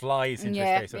Future that flies into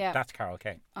his face. So that's Carol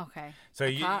Kane. Okay. So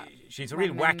she's a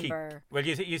real wacky. Well,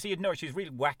 you see, she's a real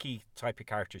wacky type of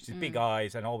character. She's big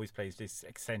eyes and always plays this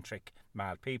eccentric,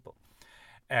 mad people.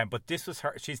 But this was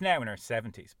her. She's now in her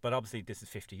 70s, but obviously this is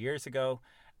 50 years ago,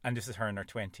 and this is her in her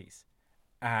 20s.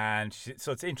 And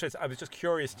so it's interesting. I was just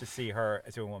curious to see her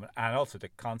as a woman, and also the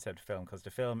concept film, because the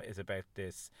film is about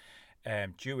this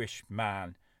Jewish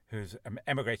man who's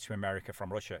emigrates to America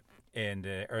from Russia in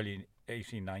the early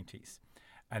 1890s,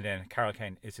 And then Carol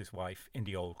Kane is his wife in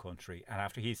the old country. And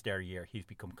after he's there a year, he's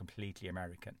become completely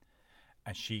American.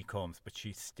 And she comes, but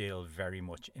she's still very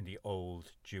much in the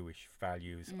old Jewish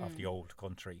values of the old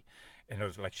country. And it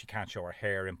was like she can't show her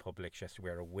hair in public. She has to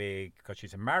wear a wig because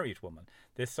she's a married woman.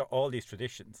 All these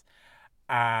traditions.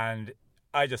 And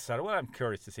I just thought, well, I'm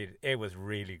curious to see it. It was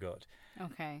really good.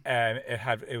 Okay.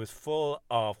 It was full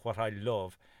of what I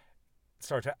love,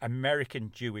 sort of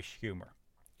American Jewish humour.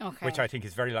 Okay. Which I think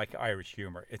is very like Irish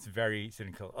humour. It's very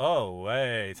cynical, oh,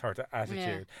 hey, sort of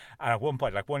attitude. Yeah. And at one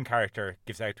point, like one character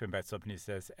gives out to him about something, he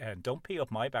says, don't pee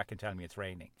up my back and tell me it's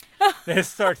raining. This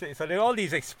sort of, so there are all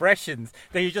these expressions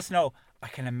that you just know, I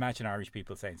can imagine Irish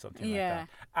people saying something like that.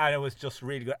 And it was just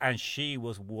really good. And she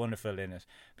was wonderful in it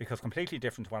because completely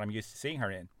different to what I'm used to seeing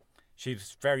her in. She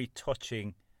was very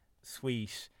touching,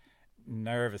 sweet,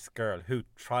 nervous girl who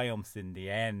triumphs in the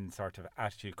end, sort of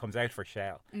attitude, comes out for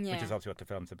shell, which is obviously what the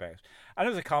film's about. And it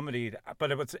was a comedy,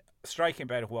 but what's striking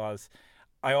about it was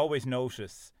I always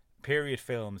notice period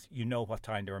films, you know what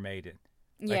time they were made in.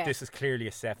 Like this is clearly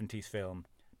a 70s film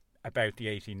about the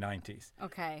 1890s.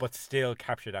 Okay. But still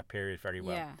captured that period very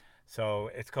well. Yeah.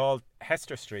 So it's called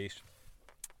Hester Street,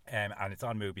 and it's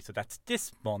on Mubi. So that's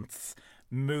this month's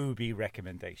Mubi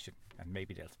recommendation. And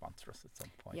maybe they'll sponsor us at some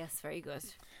point. Yes, very good.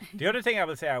 The other thing I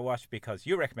will say I watched because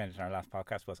you recommended in our last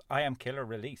podcast was I Am Killer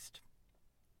released.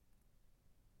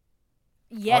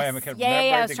 Yes. I Am a Killer.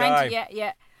 Yeah, I was the trying guy? to,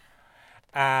 yeah.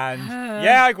 And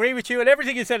yeah, I agree with you and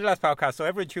everything you said in the last podcast. So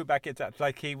everyone tuned back into that.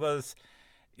 Like he was,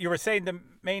 you were saying the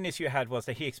main issue you had was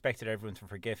that he expected everyone to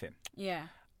forgive him. Yeah.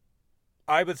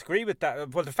 I would agree with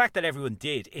that. Well, the fact that everyone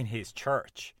did in his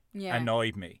church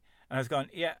annoyed me. And I was going,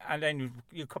 yeah. And then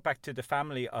you cut back to the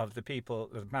family of the people,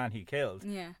 the man he killed.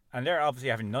 Yeah. And they're obviously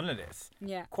having none of this.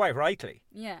 Yeah. Quite rightly.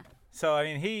 Yeah. So, I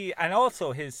mean, and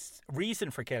also his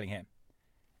reason for killing him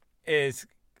is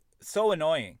so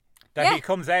annoying that he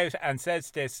comes out and says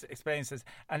this, explains this,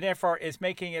 and therefore is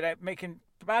making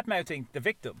bad-mouthing the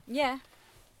victim. Yeah.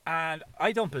 And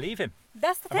I don't believe him.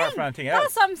 That's the apart thing. from anything else.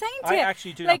 That's what I'm saying to you. I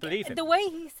actually do not believe him. The way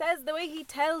he says, the way he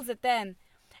tells it then,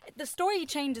 the story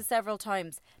changes several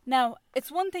times. Now,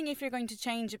 it's one thing if you're going to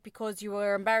change it because you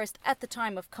were embarrassed at the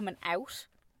time of coming out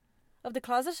of the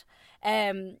closet.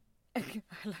 Sorry,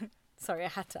 I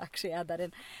had to actually add that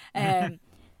in. I'm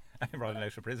running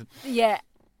out of prison. Yeah.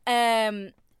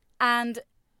 And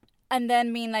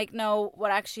then being like, no,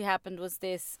 what actually happened was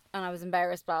this, and I was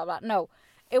embarrassed, blah, blah, blah. No,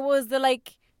 it was the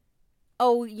like,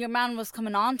 oh, your man was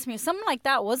coming on to me, something like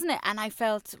that, wasn't it? And I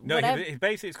felt no, whatever. he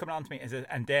basically was coming on to me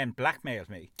and then blackmailed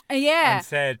me. Yeah. And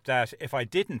said that if I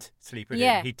didn't sleep with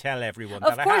him, he'd tell everyone that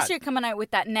I had. Of course you're coming out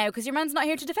with that now because your man's not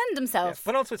here to defend himself.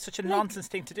 Yeah, but also it's such a nonsense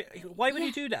thing to do. Why would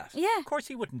he do that? Yeah. Of course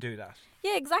he wouldn't do that.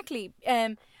 Yeah, exactly.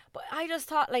 But I just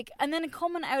thought like, and then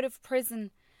coming out of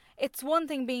prison, it's one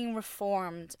thing being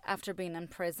reformed after being in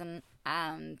prison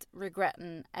and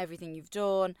regretting everything you've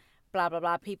done, blah, blah,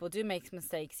 blah. People do make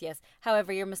mistakes, yes.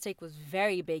 However, your mistake was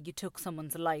very big. You took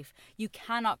someone's life. You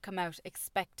cannot come out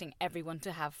expecting everyone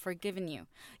to have forgiven you.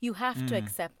 You have to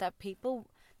accept that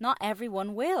not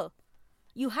everyone will.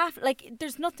 You have, like,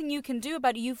 there's nothing you can do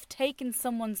about it. You've taken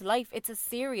someone's life. It's as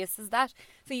serious as that.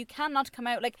 So you cannot come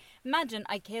out, like, imagine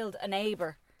I killed a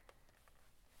neighbour.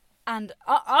 And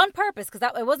on purpose, because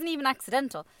it wasn't even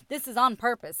accidental. This is on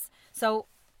purpose. So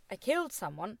I killed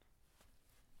someone,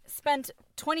 spent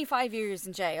 25 years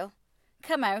in jail,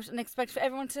 come out and expect for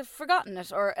everyone to have forgotten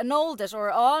it or annulled it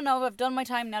or, oh no, I've done my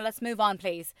time now, let's move on,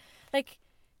 please. Like,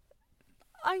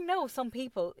 I know some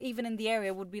people, even in the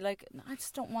area, would be like, I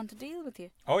just don't want to deal with you.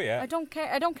 Oh, yeah. I don't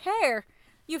care.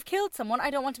 You've killed someone,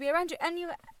 I don't want to be around you. And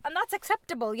that's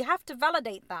acceptable. You have to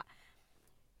validate that.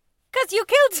 Because you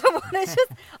killed someone. It's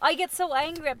just, I get so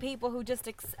angry at people who just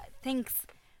thinks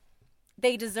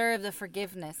they deserve the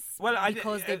forgiveness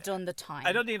because they've done the time.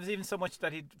 I don't think it was even so much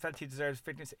that he felt he deserved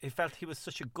forgiveness. He felt he was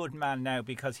such a good man now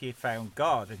because he had found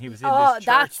God and he was in this church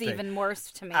that's thing. even worse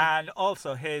to me. And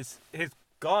also his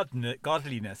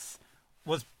godliness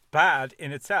was bad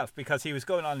in itself because he was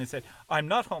going on and said, I'm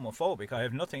not homophobic. I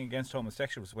have nothing against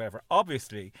homosexuals, whatever.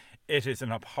 Obviously, it is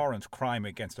an abhorrent crime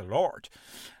against the Lord.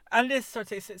 And this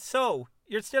sort of says, so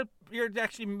you're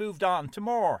actually moved on to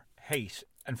more hate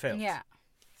and filth. Yeah.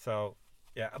 So,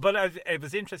 yeah. But it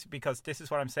was interesting because this is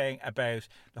what I'm saying about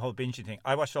the whole binging thing.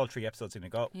 I watched all 3 episodes in a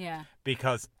go. Yeah.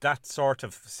 Because that sort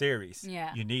of series,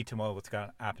 yeah, you need to know what's going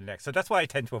to happen next. So that's why I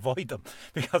tend to avoid them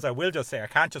because I will just say I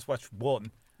can't just watch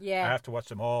one. Yeah. I have to watch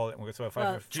them all. So if I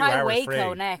have a few try hours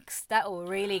Waco free, next. That will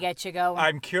really get you going.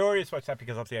 I'm curious what's that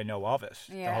because obviously I know of it,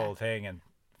 yeah, the whole thing, and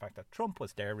the fact that Trump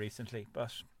was there recently.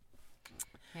 But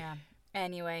yeah.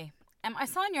 Anyway, I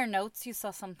saw in your notes you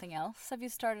saw something else. Have you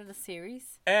started a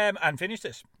series? And finished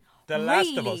it. The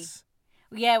Last of Really? Us.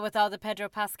 Yeah, with all the Pedro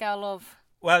Pascal love.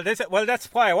 Well, that's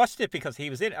why I watched it, because he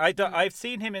was in it. I've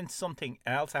seen him in something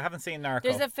else. I haven't seen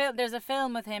Narco. There's a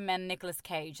film with him and Nicolas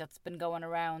Cage that's been going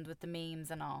around with the memes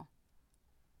and all.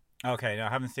 Okay, no, I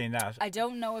haven't seen that. I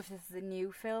don't know if this is a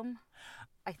new film.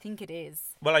 I think it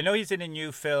is. Well, I know he's in a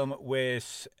new film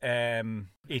with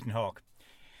Ethan Hawke,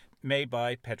 made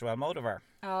by Pedro Almodovar.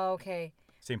 Oh, okay.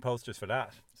 Seen posters for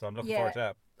that, so I'm looking forward to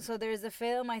that. So there's a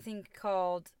film I think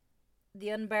called The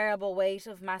Unbearable Weight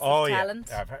of Massive Talent.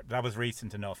 Yeah, that was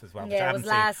recent enough as well. which I Yeah, it haven't was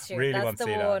last seen. year. Really That's want to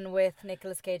the see one with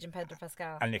Nicolas Cage and Pedro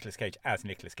Pascal. And Nicolas Cage as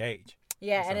Nicolas Cage.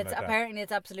 Yeah, and something it's like that. apparently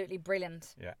it's absolutely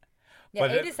brilliant. Yeah. Yeah,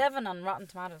 But 87 on Rotten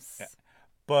Tomatoes. Yeah.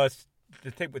 But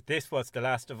the thing with this was The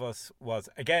Last of Us was,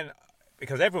 again,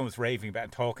 because everyone was raving about it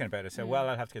and talking about it, so well,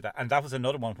 I'll have to get that. And that was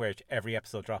another one where every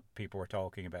episode dropped, people were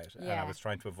talking about it, and I Yeah. was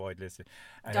trying to avoid listening.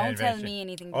 And Don't then tell eventually- me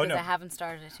anything Oh, because no. I haven't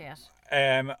started it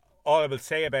yet. All I will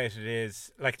say about it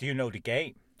is, like, do you know the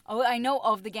game? Oh, I know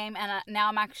of the game, and now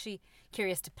I'm actually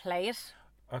curious to play it.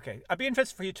 Okay, I'd be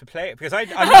interested for you to play it, because I'm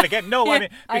not again. No, I mean,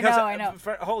 I because know, I know.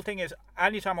 The whole thing is,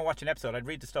 anytime I watch an episode, I'd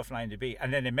read the stuff on IMDb,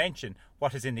 and then they mention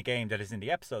what is in the game that is in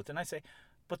the episodes, and I say,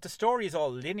 but the story is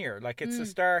all linear, like it's a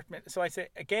start. So I say,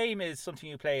 a game is something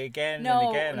you play again and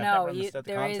again. I've never understood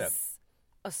the there concept. is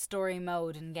a story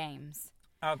mode in games.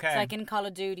 Okay. It's like in Call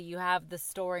of Duty, you have the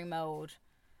story mode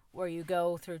where you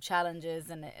go through challenges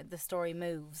and the story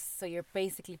moves. So you're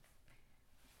basically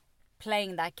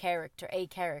playing that character, a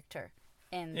character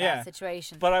in that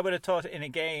situation. But I would have thought in a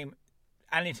game,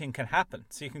 anything can happen.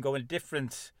 So you can go in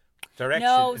different direction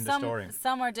in the story.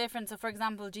 Some are different. So for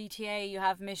example, GTA, you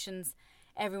have missions.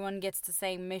 Everyone gets the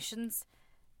same missions.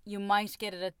 You might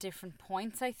get it at different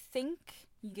points, I think.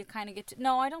 You kind of get to...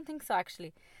 No, I don't think so,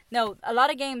 actually. No, a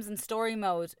lot of games in story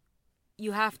mode,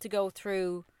 you have to go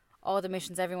through all the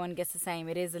missions. Everyone gets the same.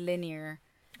 It is a linear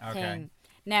thing.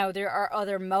 Now, there are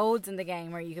other modes in the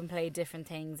game where you can play different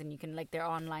things, and you can, like, they're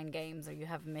online games, or you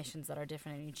have missions that are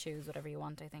different, and you choose whatever you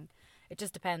want, I think. It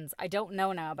just depends. I don't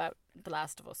know now about The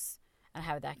Last of Us and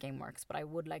how that game works, but I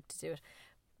would like to do it.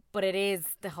 But it is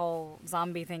the whole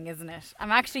zombie thing, isn't it? I'm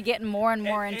actually getting more and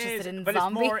more interested in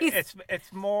zombies.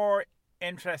 It's more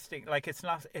interesting. Like, it's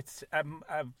not. It's not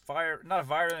a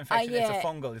viral infection. It's a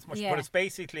fungal. It's much. But it's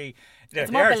basically they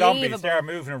are zombies. They are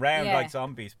moving around like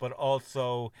zombies, but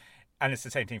also, and it's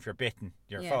the same thing. If you're bitten,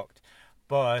 you're fucked.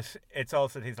 But it's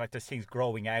also things like there's things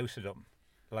growing out of them,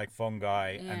 like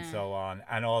fungi and so on.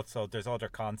 And also there's other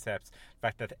concepts. The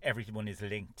fact that everyone is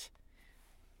linked.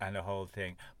 And the whole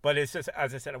thing. But it's just,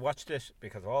 as I said, I watched it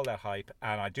because of all that hype,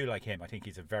 and I do like him. I think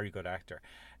he's a very good actor.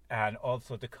 And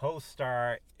also the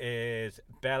co-star is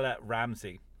Bella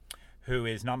Ramsey, who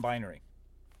is non-binary.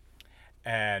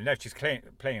 And now she's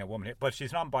playing a woman, but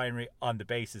she's non-binary on the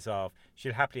basis of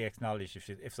she'll happily acknowledge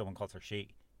if someone calls her she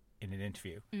in an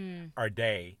interview, or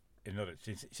they. In other,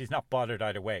 she's not bothered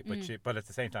either way, but at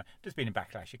the same time, there's been a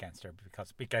backlash against her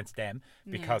against them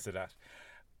because of that.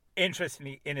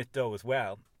 Interestingly, in it though as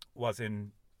well,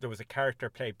 there was a character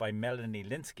played by Melanie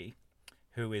Linsky,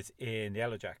 who is in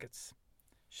Yellow Jackets.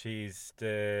 She's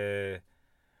the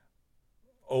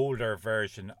older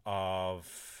version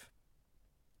of.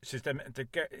 She's I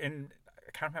can't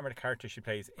remember the character she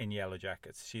plays in Yellow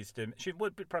Jackets. She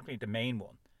would be probably the main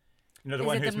one. You know, the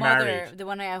one who's married. The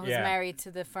one who's married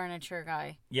to the furniture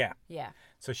guy. Yeah. Yeah.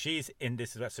 So she's in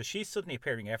this as well. So she's suddenly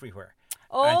appearing everywhere.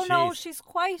 Oh no, she's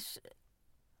quite.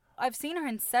 I've seen her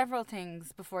in several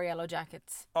things before Yellow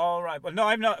Jackets. All right. Well, no,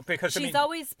 I'm not because she's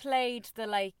always played the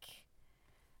like.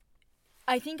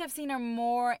 I think I've seen her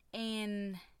more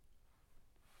in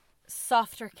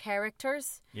softer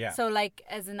characters. Yeah. So like,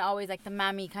 as in always like the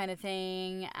mammy kind of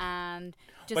thing, and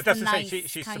just. But that's nice the same.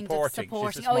 She's kind supporting.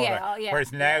 Of She's oh yeah.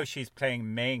 Whereas now she's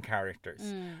playing main characters,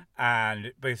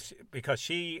 and because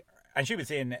she was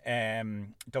in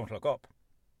Don't Look Up.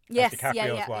 Yes.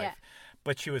 DiCaprio's wife.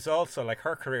 But she was also, like,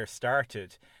 her career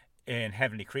started in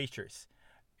Heavenly Creatures,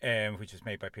 which was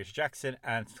made by Peter Jackson,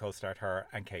 and co-starred her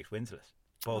and Kate Winslet,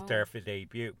 both there for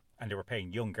debut. And they were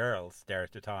playing young girls there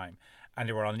at the time. And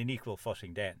they were on an equal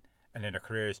footing then. And then their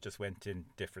careers just went in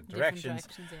different directions.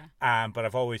 But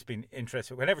I've always been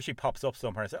interested. Whenever she pops up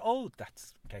somewhere, I say, oh,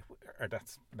 that's Kate, or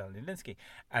that's Melanie Linsky.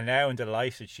 And now I'm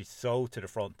delighted she's so to the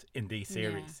front in these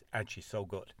series. And she's so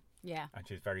good. Yeah. And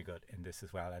she's very good in this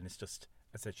as well. And it's just...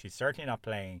 I said she's certainly not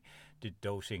playing the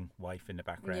doting wife in the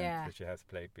background that she has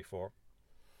played before.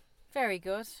 Very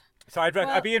good. So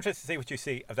I'd be interested to see what you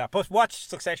see of that. But watch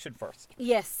Succession first.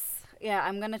 Yes. yeah,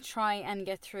 I'm going to try and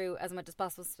get through as much as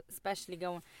possible, especially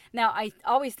going. Now, I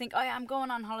always think, oh, yeah, I'm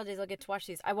going on holidays, I'll get to watch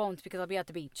these. I won't, because I'll be at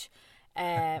the beach.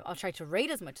 I'll try to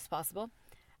read as much as possible.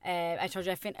 I told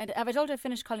you have I told you I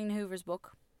finished Colleen Hoover's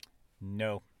book?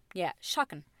 No. Yeah,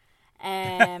 shocking.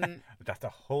 That's a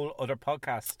whole other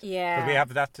podcast. Yeah. But we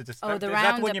have that to discuss. Oh, the Is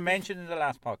that the one roundup. you mentioned in the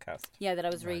last podcast? Yeah, that I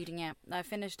was reading, yeah. I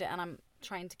finished it and I'm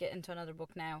trying to get into another book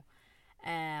now.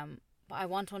 But I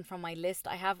want one from my list.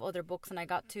 I have other books and I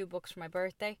got 2 books for my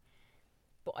birthday.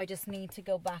 But I just need to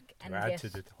go back and add get... to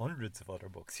the hundreds of other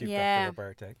books you've Yeah. got for your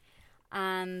birthday.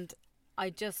 And I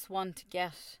just want to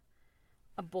get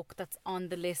a book that's on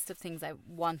the list of things I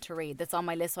want to read. That's on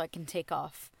my list so I can take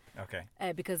off. Okay.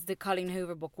 Because the Colleen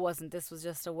Hoover book wasn't. This was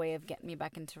just a way of getting me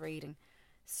back into reading.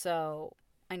 So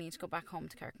I need to go back home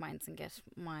to Carrickmines and get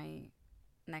my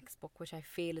next book, which I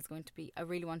feel is going to be... I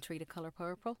really want to read A Colour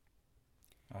Purple.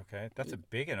 Okay. That's a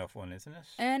big enough one, isn't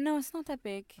it? No, it's not that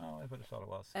big. Oh, I would have thought it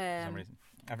was for some reason.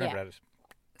 I've never yeah. read it.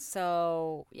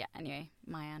 So, yeah, anyway,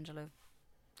 Maya Angelou.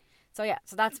 So, yeah,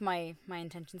 so that's my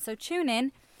intention. So tune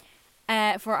in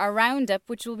for our roundup,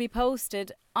 which will be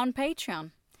posted on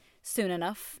Patreon soon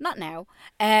enough. Not now.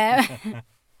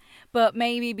 But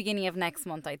maybe beginning of next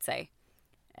month, I'd say,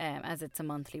 as it's a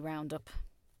monthly roundup.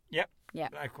 Yep.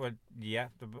 Yeah.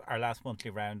 Our last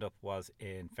monthly roundup was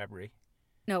in February.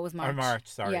 No, it was March. Or March,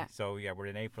 sorry. Yeah. So, yeah, we're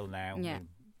in April now. Yeah. And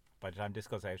by the time this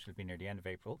goes out, it'll be near the end of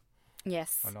April.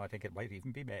 Yes. Oh, no, I think it might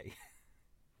even be May.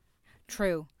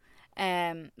 True.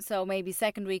 So maybe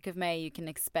second week of May, you can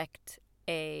expect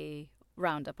a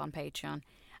roundup on Patreon.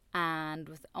 And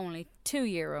with only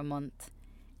 €2 a month,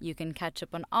 you can catch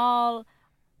up on all,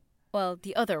 well,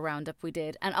 the other roundup we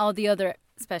did and all the other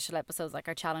special episodes like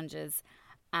our challenges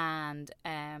and just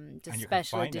and you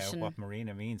special can find edition. out what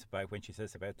Marina means by when she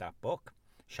says about that book.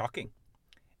 Shocking.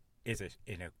 Is it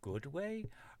in a good way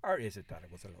or is it that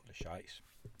it was a load of shite?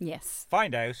 Yes.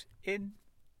 Find out in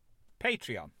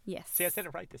Patreon. Yes. See, I said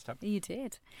it right this time. You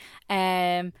did.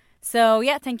 So,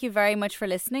 yeah, thank you very much for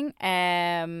listening.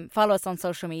 Follow us on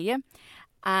social media.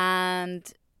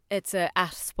 And it's at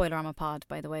Spoilerama Pod,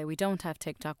 by the way. We don't have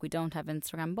TikTok. We don't have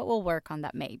Instagram. But we'll work on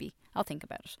that maybe. I'll think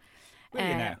about it. Will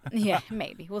you now? Yeah,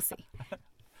 maybe. We'll see.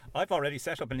 I've already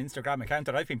set up an Instagram account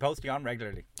that I've been posting on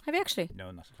regularly. Have you actually?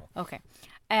 No, not at all. Okay.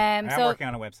 I am working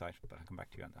on a website, but I'll come back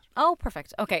to you on that. Oh,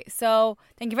 perfect. Okay, so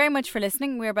thank you very much for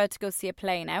listening. We're about to go see a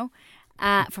play now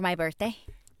for my birthday.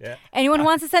 Yeah. Anyone who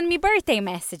wants to send me birthday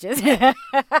messages?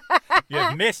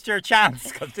 You've missed your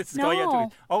chance because this is going into No.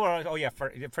 it. Oh, yeah,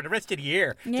 for the rest of the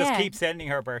year. Yeah. Just keep sending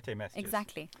her birthday messages.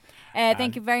 Exactly.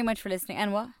 Thank you very much for listening.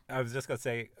 And what? I was just going to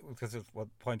say, because of what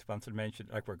Point Bunsen mentioned,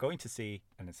 like we're going to see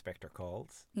an Inspector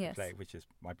Calls play, which is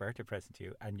my birthday present to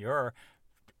you, and your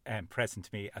present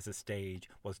to me as a stage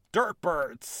was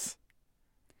Dirtbirds.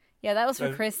 Yeah, that was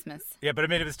for Christmas. Yeah, but I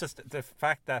mean, it was just the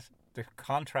fact that the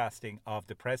contrasting of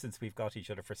the presents we've got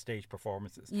each other for stage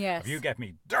performances. Yes. If you get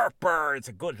me Dirtbirds,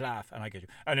 a good laugh, and I get you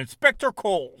an Inspector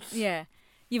Calls. Yeah.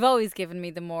 You've always given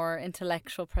me the more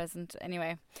intellectual present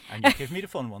anyway. And you give me the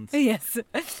fun ones. Yes.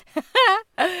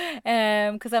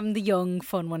 Because I'm the young,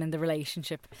 fun one in the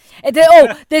relationship.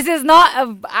 This is not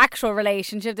an actual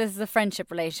relationship. This is a friendship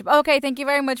relationship. Okay, thank you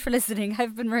very much for listening.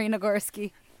 I've been Marina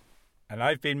Gorski. And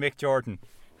I've been Mick Jordan.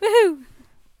 Woohoo!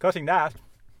 Cutting that.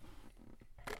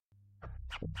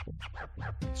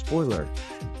 Spoiler.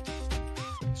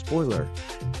 Spoiler.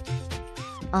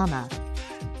 Ama.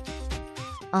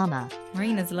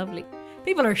 Marina's lovely.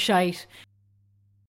 People are shite.